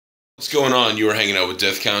What's going on? You were hanging out with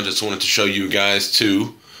Death Count. Just wanted to show you guys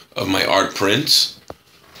two of my art prints.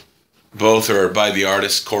 Both are by the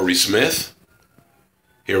artist Cory Smith.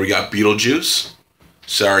 Here we got Beetlejuice.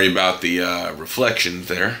 Sorry about the reflections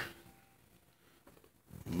there,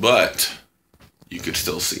 but you could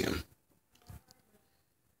still see him.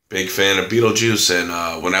 Big fan of Beetlejuice,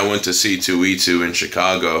 and when I went to C2E2 in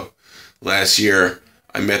Chicago last year,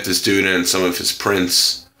 I met this dude and some of his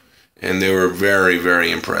prints, and they were very, very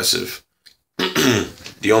impressive.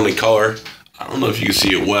 The only color, I don't know if you can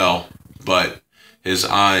see it well, but his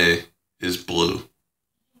eye is blue.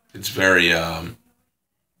 It's very,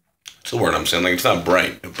 it's the word I'm saying, like it's not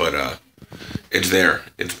bright, but it's there.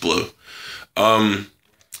 It's blue.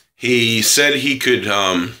 He said he could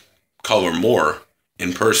color more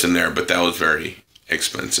in person there, but that was very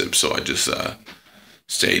expensive, so I just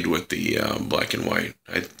stayed with the black and white.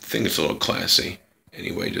 I think it's a little classy.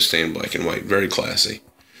 Anyway, just stay in black and white. Very classy.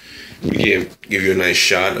 We give you a nice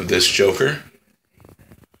shot of this Joker.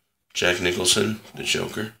 Jack Nicholson, the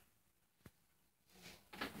Joker.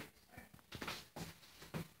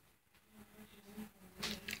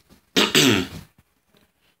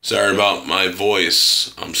 Sorry about my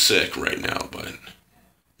voice. I'm sick right now, but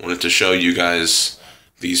wanted to show you guys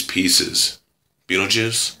these pieces.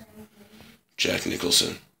 Beetlejuice, Jack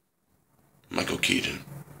Nicholson, Michael Keaton,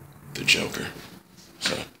 the Joker.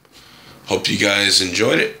 So, hope you guys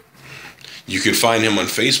enjoyed it. You can find him on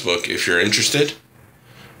Facebook if you're interested.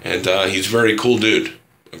 And he's a very cool dude.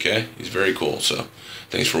 Okay? He's very cool. So,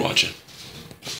 thanks for watching.